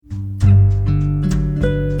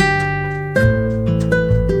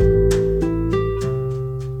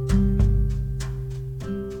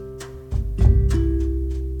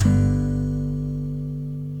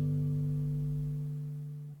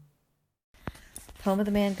Poem of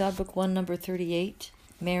the Man God, Book 1, number 38.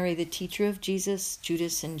 Mary, the teacher of Jesus,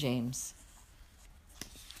 Judas, and James.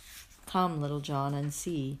 Come, little John, and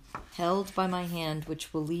see, held by my hand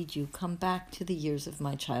which will lead you, come back to the years of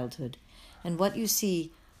my childhood. And what you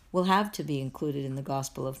see will have to be included in the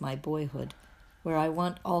gospel of my boyhood, where I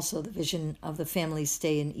want also the vision of the family's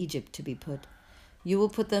stay in Egypt to be put. You will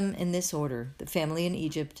put them in this order: the family in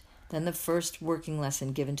Egypt, then the first working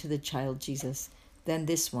lesson given to the child Jesus, then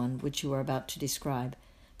this one which you are about to describe,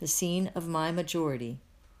 the scene of my majority,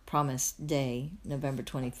 promised day, November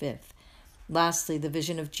 25th. Lastly, the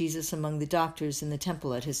vision of Jesus among the doctors in the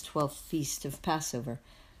temple at his 12th feast of Passover.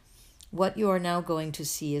 What you are now going to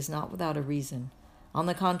see is not without a reason. On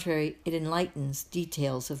the contrary, it enlightens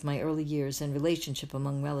details of my early years and relationship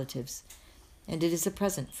among relatives, and it is a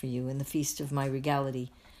present for you in the feast of my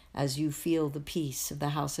regality, as you feel the peace of the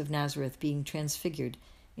house of Nazareth being transfigured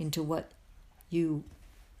into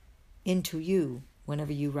you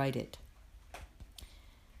whenever you write it.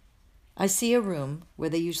 I see a room where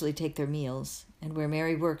they usually take their meals, and where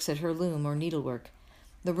Mary works at her loom or needlework.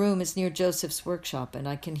 The room is near Joseph's workshop, and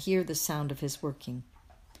I can hear the sound of his working.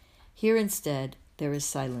 Here instead there is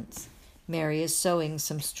silence. Mary is sewing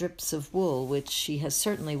some strips of wool, which she has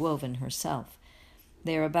certainly woven herself.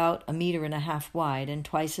 They are about 1.5 meters wide and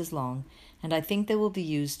twice as long, and I think they will be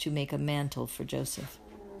used to make a mantle for Joseph.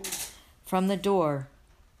 From the door,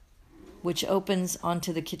 which opens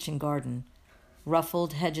onto the kitchen garden,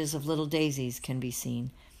 ruffled hedges of little daisies can be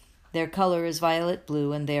seen. Their color is violet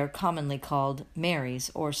blue, and they are commonly called Mary's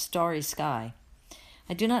or starry sky.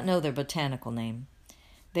 I do not know their botanical name.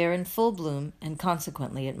 They are in full bloom, and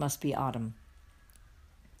consequently it must be autumn.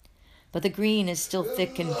 But the green is still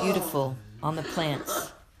thick and beautiful on the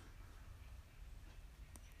plants.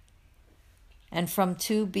 And from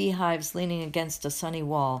 2 beehives leaning against a sunny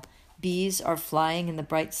wall, bees are flying in the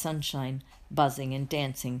bright sunshine, buzzing and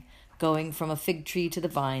dancing, going from a fig tree to the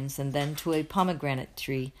vines and then to a pomegranate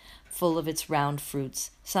tree full of its round fruits,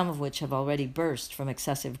 some of which have already burst from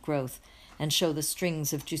excessive growth and show the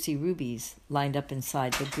strings of juicy rubies lined up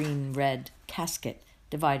inside the green-red casket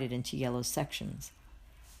divided into yellow sections.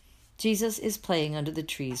 Jesus is playing under the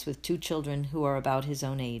trees with 2 children who are about his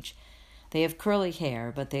own age. They have curly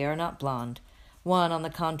hair, but they are not blonde. One, on the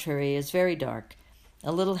contrary, is very dark,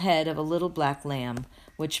 a little head of a little black lamb,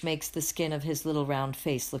 which makes the skin of his little round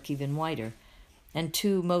face look even whiter, and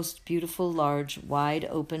 2 most beautiful, large,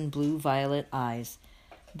 wide-open blue-violet eyes.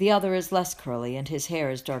 The other is less curly, and his hair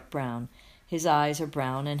is dark brown. His eyes are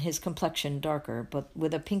brown, and his complexion darker, but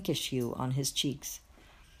with a pinkish hue on his cheeks.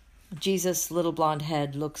 Jesus' little blonde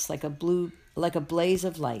head looks like a blaze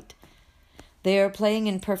of light. They are playing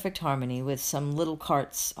in perfect harmony with some little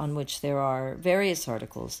carts on which there are various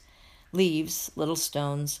articles: leaves, little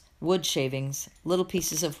stones, wood shavings, little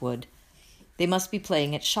pieces of wood. They must be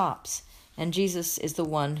playing at shops, and Jesus is the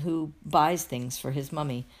one who buys things for his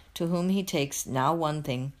mummy, to whom he takes now one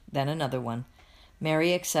thing, then another one.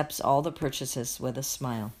 Mary accepts all the purchases with a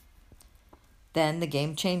smile. Then the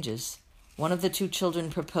game changes. One of the 2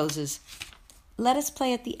 children proposes, "Let us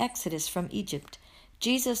play at the Exodus from Egypt.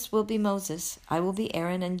 Jesus will be Moses, I will be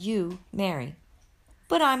Aaron, and you, Mary."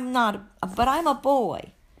 But I'm a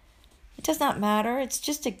boy." "It does not matter, it's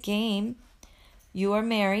just a game. You are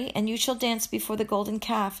Mary, and you shall dance before the golden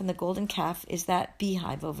calf, and the golden calf is that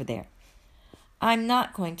beehive over there." "I'm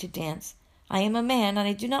not going to dance. I am a man, and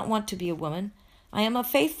I do not want to be a woman. I am a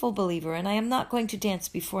faithful believer, and I am not going to dance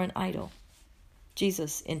before an idol."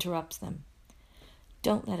 Jesus interrupts them.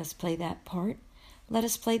 "Don't let us play that part. Let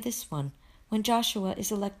us play this one, when Joshua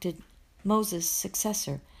is elected Moses'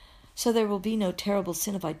 successor. So there will be no terrible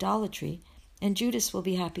sin of idolatry, and Judas will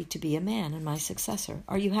be happy to be a man and my successor.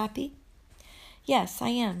 Are you happy?" "Yes, I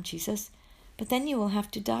am, Jesus. But then you will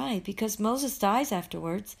have to die, because Moses dies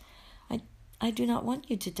afterwards. I do not want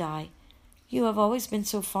you to die. You have always been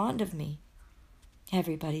so fond of me."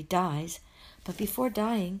 "Everybody dies, but before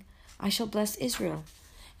dying, I shall bless Israel.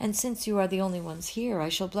 And since you are the only ones here, I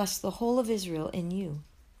shall bless the whole of Israel in you."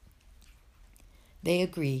 They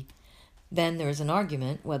agree. Then there is an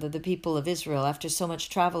argument whether the people of Israel, after so much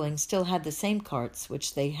traveling, still had the same carts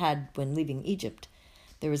which they had when leaving Egypt.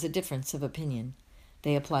 There is a difference of opinion.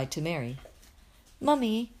 They apply to Mary.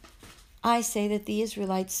 "Mummy, I say that the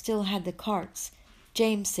Israelites still had the carts.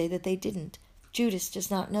 James say that they didn't. Judas does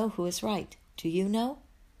not know who is right. Do you know?"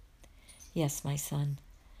 "Yes, my son.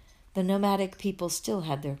 The nomadic people still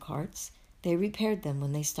had their carts. They repaired them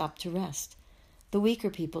when they stopped to rest. The weaker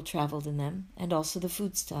people traveled in them, and also the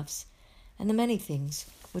foodstuffs, and the many things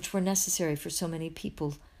which were necessary for so many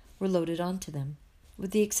people were loaded onto them.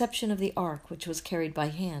 With the exception of the ark, which was carried by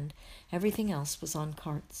hand, everything else was on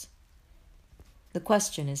carts." The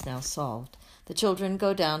question is now solved. The children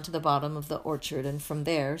go down to the bottom of the orchard, and from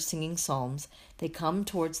there, singing psalms, they come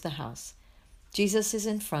towards the house. Jesus is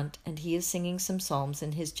in front, and he is singing some psalms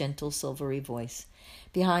in his gentle, silvery voice.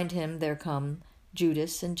 Behind him there come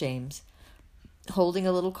Judas and James, holding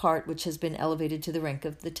a little cart which has been elevated to the rank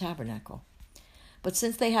of the tabernacle. But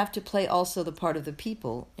since they have to play also the part of the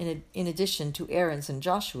people, in addition to Aaron's and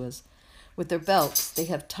Joshua's, with their belts they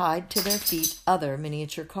have tied to their feet other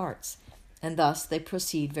miniature carts, and thus they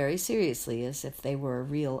proceed very seriously as if they were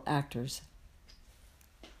real actors.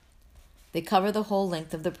 They cover the whole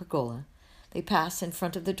length of the pergola. They pass in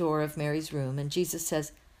front of the door of Mary's room, and Jesus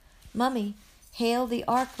says, "Mummy, hail the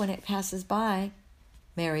ark when it passes by."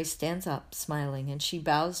 Mary stands up, smiling, and she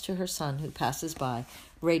bows to her son who passes by,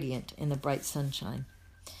 radiant in the bright sunshine.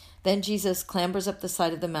 Then Jesus clambers up the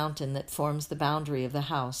side of the mountain that forms the boundary of the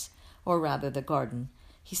house, or rather the garden.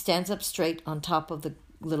 He stands up straight on top of the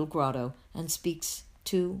little grotto and speaks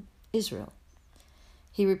to Israel.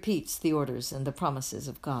 He repeats the orders and the promises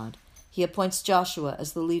of God. He appoints Joshua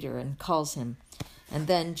as the leader and calls him, and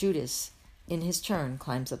then Judas, in his turn,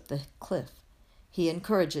 climbs up the cliff. He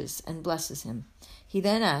encourages and blesses him. He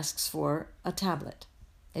then asks for a tablet.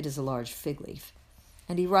 It is a large fig leaf.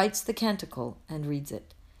 And he writes the canticle and reads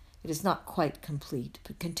it. It is not quite complete,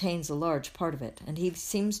 but contains a large part of it, and he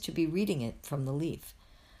seems to be reading it from the leaf.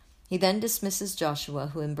 He then dismisses Joshua,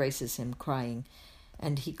 who embraces him, crying,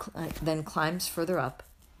 and he then climbs further up,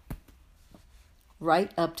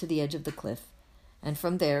 right up to the edge of the cliff, and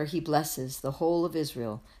from there he blesses the whole of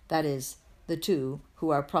Israel, that is, the two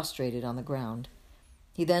who are prostrated on the ground.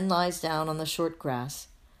 He then lies down on the short grass,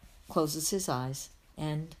 closes his eyes,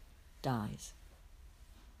 and dies.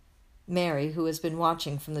 Mary, who has been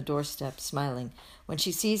watching from the doorstep, smiling, when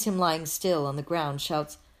she sees him lying still on the ground,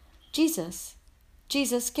 shouts, "Jesus,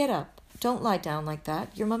 Jesus, get up. Don't lie down like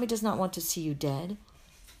that. Your mummy does not want to see you dead."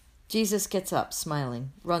 Jesus gets up,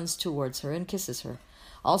 smiling, runs towards her, and kisses her.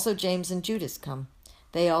 Also James and Judas come.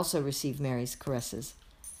 They also receive Mary's caresses.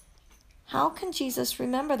 "How can Jesus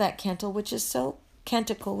remember that canticle which is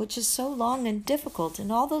so long and difficult,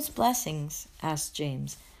 and all those blessings?" asked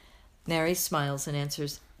James. Mary smiles and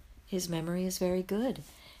answers, "His memory is very good,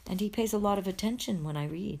 and he pays a lot of attention when I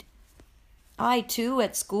read. I, too,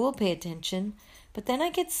 at school pay attention, but then I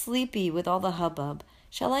get sleepy with all the hubbub.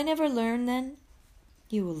 Shall I never learn, then?"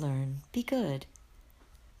 "You will learn. Be good."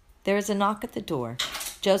 There is a knock at the door.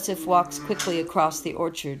 Joseph walks quickly across the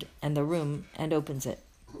orchard and the room and opens it.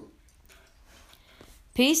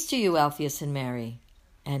 "Peace to you, Alphaeus and Mary,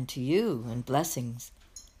 and to you, and blessings."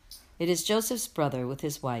 It is Joseph's brother with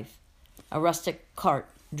his wife. A rustic cart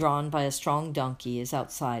drawn by a strong donkey is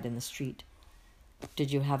outside in the street.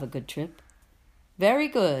 "Did you have a good trip?" "Very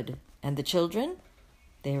good. And the children?"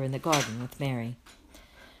 "They are in the garden with Mary."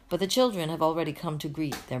 But the children have already come to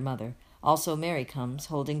greet their mother. Also Mary comes,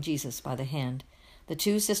 holding Jesus by the hand. The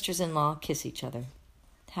two sisters-in-law kiss each other.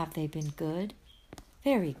 "Have they been good?"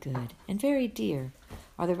 "Very good, and very dear.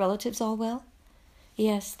 Are the relatives all well?"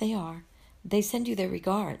 "Yes, they are. They send you their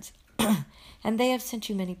regards. And they have sent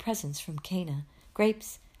you many presents from Cana.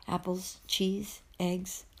 Grapes, apples, cheese,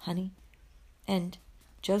 eggs, honey. And,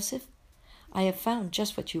 Joseph, I have found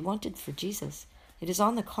just what you wanted for Jesus. It is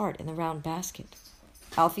on the cart in the round basket."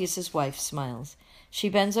 Alphaeus's wife smiles. She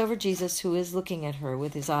bends over Jesus, who is looking at her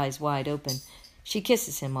with his eyes wide open. She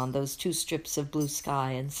kisses him on those 2 strips of blue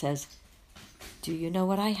sky and says, "Do you know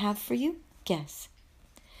what I have for you? Guess."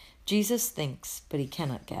 Jesus thinks, but he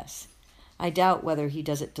cannot guess. I doubt whether he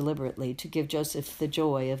does it deliberately to give Joseph the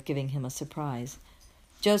joy of giving him a surprise.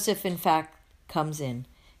 Joseph, in fact, comes in,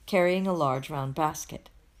 carrying a large round basket.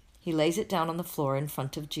 He lays it down on the floor in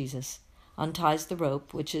front of Jesus, unties the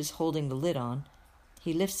rope which is holding the lid on.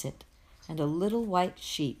 He lifts it, and a little white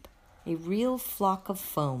sheep, a real flock of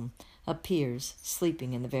foam, appears,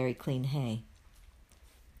 sleeping in the very clean hay.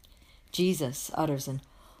 Jesus utters an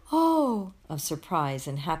 "Oh!" of surprise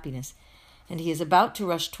and happiness, and he is about to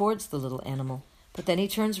rush towards the little animal, but then he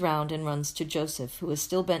turns round and runs to Joseph, who is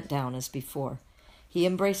still bent down as before. He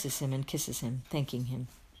embraces him and kisses him, thanking him.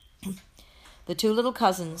 The 2 little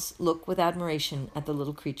cousins look with admiration at the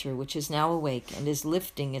little creature, which is now awake and is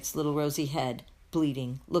lifting its little rosy head,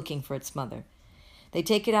 bleeding, looking for its mother. They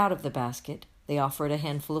take it out of the basket. They offer it a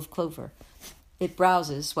handful of clover. It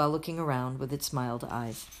browses while looking around with its mild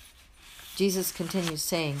eyes. Jesus continues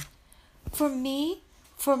saying, "For me?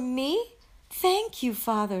 For me? Thank you,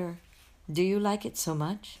 Father." "Do you like it so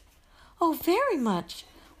much?" "Oh, very much.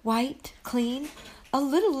 White, clean, a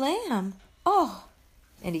little lamb. Oh!"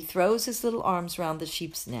 And he throws his little arms round the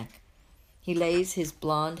sheep's neck. He lays his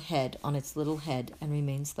blond head on its little head and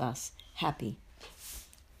remains thus, happy.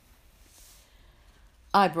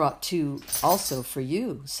 I brought 2 also for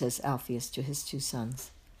you, says Alphaeus to his 2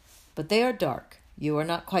 sons. But they are dark. You are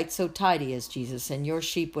not quite so tidy as Jesus, and your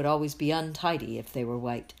sheep would always be untidy if they were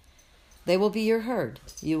white. They will be your herd.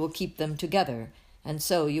 You will keep them together, and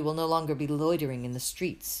so you will no longer be loitering in the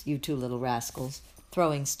streets, you 2 little rascals,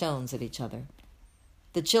 throwing stones at each other.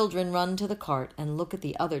 The children run to the cart and look at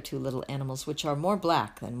the other 2 little animals, which are more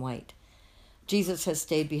black than white. Jesus has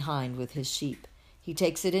stayed behind with his sheep. He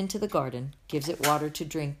takes it into the garden, gives it water to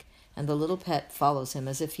drink, and the little pet follows him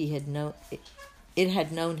as if it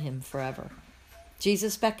had known him forever.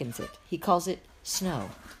 Jesus beckons it. He calls it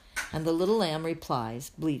Snow, and the little lamb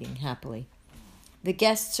replies, bleating happily. The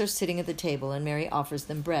guests are sitting at the table, and Mary offers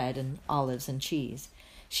them bread and olives and cheese.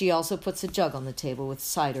 She also puts a jug on the table with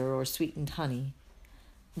cider or sweetened honey.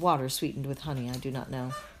 Water sweetened with honey, I do not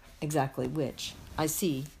know exactly which. I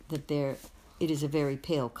see that it is a very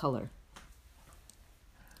pale color.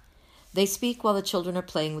 They speak while the children are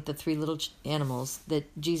playing with the 3 little animals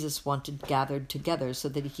that Jesus wanted gathered together so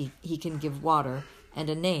that he can give water and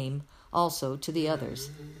a name also to the others.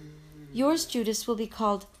 Yours, Judas, will be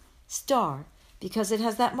called Star, because it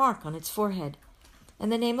has that mark on its forehead.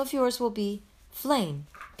 And the name of yours will be Flame,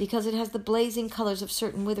 because it has the blazing colors of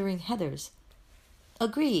certain withering heathers.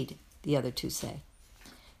 Agreed, the other 2 say.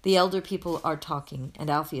 The elder people are talking, and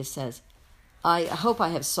Alphaeus says, I hope I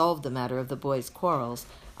have solved the matter of the boys' quarrels.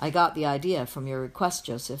 I got the idea from your request,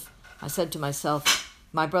 Joseph. I said to myself,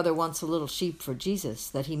 my brother wants a little sheep for Jesus,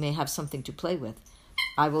 that he may have something to play with.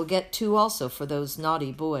 I will get 2 also for those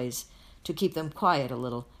naughty boys, to keep them quiet a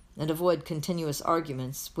little, and avoid continuous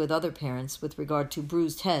arguments with other parents with regard to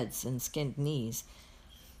bruised heads and skinned knees.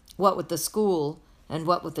 What with the school and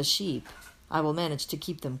what with the sheep, I will manage to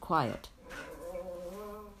keep them quiet.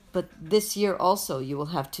 But this year also you will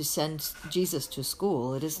have to send Jesus to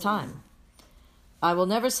school. It is time. I will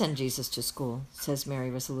never send Jesus to school, says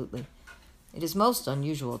Mary resolutely. It is most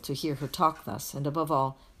unusual to hear her talk thus, and above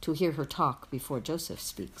all, to hear her talk before Joseph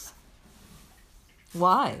speaks.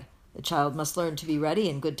 Why? The child must learn to be ready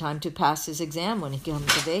in good time to pass his exam when he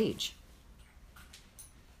comes of age.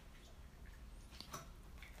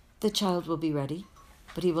 The child will be ready,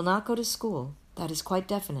 but he will not go to school. That is quite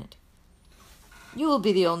definite. You will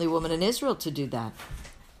be the only woman in Israel to do that.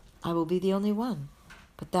 I will be the only one,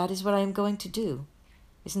 but that is what I am going to do.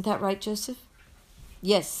 Isn't that right, Joseph?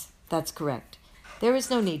 Yes, that's correct. There is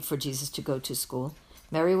no need for Jesus to go to school.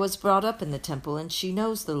 Mary was brought up in the temple, and she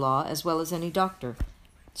knows the law as well as any doctor.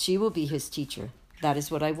 She will be his teacher. That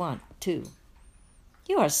is what I want, too.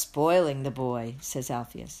 You are spoiling the boy, says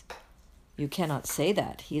Alphaeus. You cannot say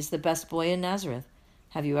that. He is the best boy in Nazareth.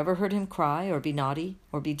 Have you ever heard him cry, or be naughty,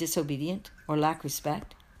 or be disobedient, or lack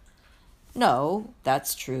respect? No,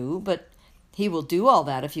 that's true, but he will do all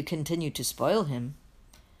that if you continue to spoil him.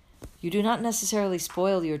 You do not necessarily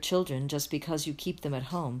spoil your children just because you keep them at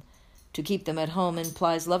home. To keep them at home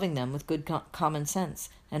implies loving them with good common sense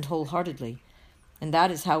and wholeheartedly. And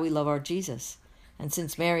that is how we love our Jesus. And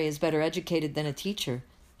since Mary is better educated than a teacher,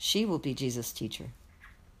 she will be Jesus' teacher.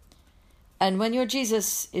 And when your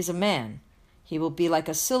Jesus is a man, he will be like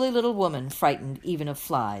a silly little woman frightened even of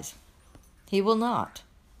flies. He will not.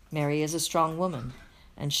 Mary is a strong woman,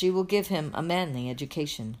 and she will give him a manly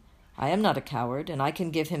education. I am not a coward, and I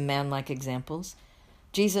can give him manlike examples.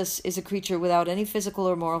 Jesus is a creature without any physical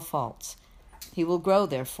or moral faults. He will grow,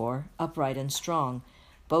 therefore, upright and strong,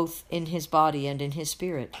 both in his body and in his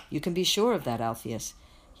spirit. You can be sure of that, Alphaeus.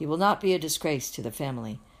 He will not be a disgrace to the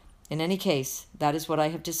family. In any case, that is what I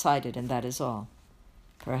have decided, and that is all.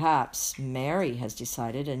 Perhaps Mary has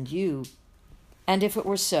decided, and you. And if it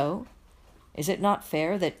were so, is it not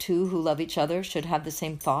fair that 2 who love each other should have the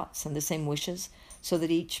same thoughts and the same wishes, so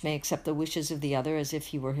that each may accept the wishes of the other as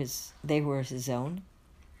if they were his own?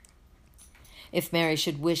 If Mary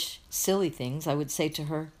should wish silly things, I would say to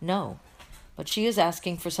her, no. But she is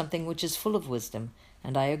asking for something which is full of wisdom,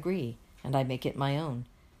 and I agree, and I make it my own.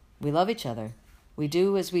 We love each other. We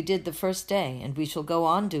do as we did the first day, and we shall go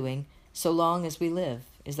on doing so long as we live.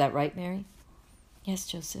 Is that right, Mary? Yes,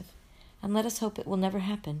 Joseph, and let us hope it will never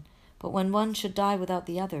happen. But when one should die without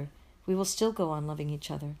the other, we will still go on loving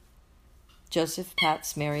each other. Joseph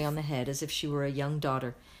pats Mary on the head as if she were a young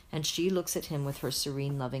daughter, and she looks at him with her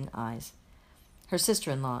serene, loving eyes. Her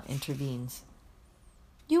sister-in-law intervenes.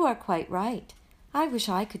 You are quite right. I wish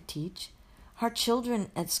I could teach. Our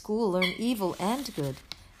children at school learn evil and good.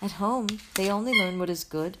 At home, they only learn what is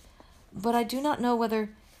good. But I do not know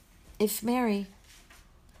if Mary...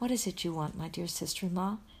 What is it you want, my dear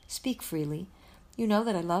sister-in-law? Speak freely. You know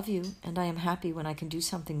that I love you, and I am happy when I can do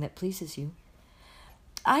something that pleases you.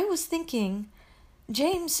 I was thinking,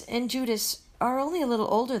 James and Judas are only a little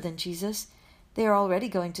older than Jesus, They are already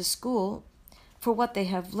going to school for what they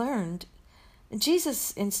have learned.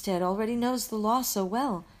 Jesus, instead, already knows the law so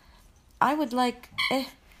well. I would like...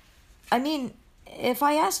 if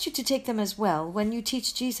I asked you to take them as well when you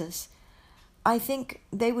teach Jesus, I think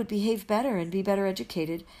they would behave better and be better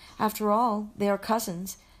educated. After all, they are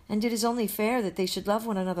cousins, and it is only fair that they should love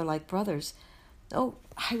one another like brothers. Oh,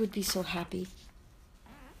 I would be so happy.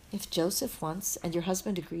 If Joseph wants, and your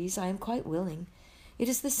husband agrees, I am quite willing. It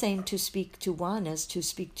is the same to speak to one as to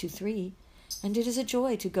speak to three, and it is a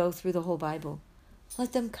joy to go through the whole Bible.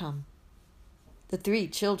 Let them come. The 3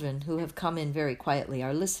 children, who have come in very quietly,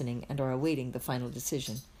 are listening and are awaiting the final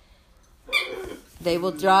decision. They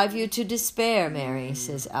will drive you to despair, Mary,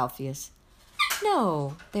 says Alphaeus.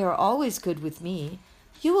 No, they are always good with me.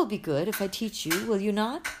 You will be good if I teach you, will you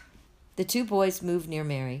not? The 2 boys move near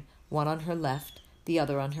Mary, one on her left, the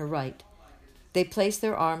other on her right. They place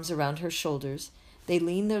their arms around her shoulders. They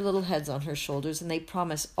lean their little heads on her shoulders, and they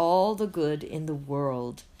promise all the good in the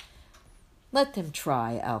world. Let them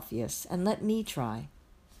try, Alphaeus, and let me try.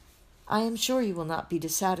 I am sure you will not be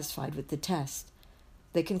dissatisfied with the test.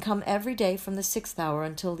 They can come every day from the 6th hour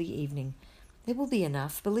until the evening. It will be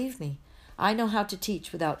enough, believe me. I know how to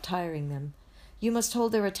teach without tiring them. You must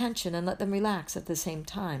hold their attention and let them relax at the same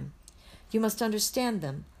time. You must understand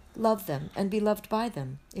them, love them, and be loved by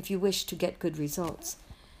them, if you wish to get good results.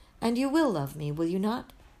 And you will love me, will you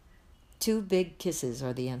not? 2 big kisses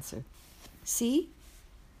are the answer. See?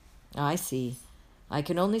 I see. I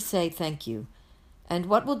can only say thank you. And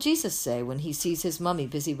what will Jesus say when he sees his mummy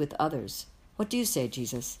busy with others? What do you say,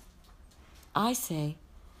 Jesus? I say,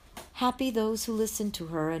 happy those who listen to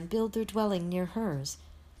her and build their dwelling near hers.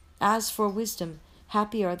 As for wisdom,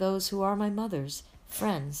 happy are those who are my mother's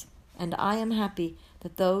friends, and I am happy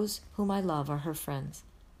that those whom I love are her friends.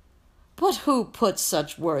 But who put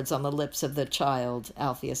such words on the lips of the child?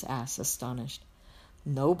 Alphaeus asks, astonished.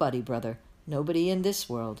 Nobody, brother, nobody in this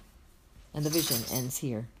world. And the vision ends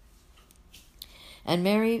here. And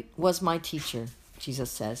Mary was my teacher, Jesus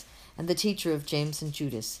says, and the teacher of James and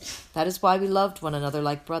Judas. That is why we loved one another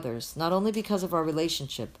like brothers, not only because of our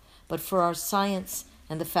relationship, but for our science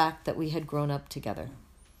and the fact that we had grown up together.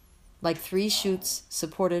 Like 3 shoots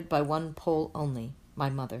supported by 1 pole only, my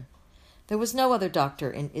mother. There was no other doctor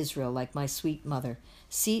in Israel like my sweet mother,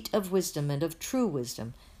 seat of wisdom and of true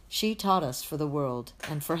wisdom. She taught us for the world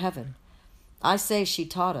and for heaven. I say she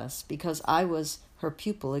taught us because I was her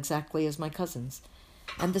pupil exactly as my cousins,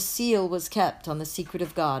 and the seal was kept on the secret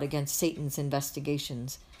of God against Satan's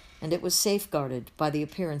investigations, and it was safeguarded by the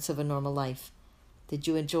appearance of a normal life. Did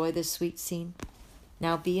you enjoy this sweet scene?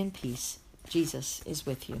 Now be in peace. Jesus is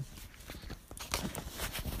with you.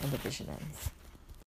 And the vision ends.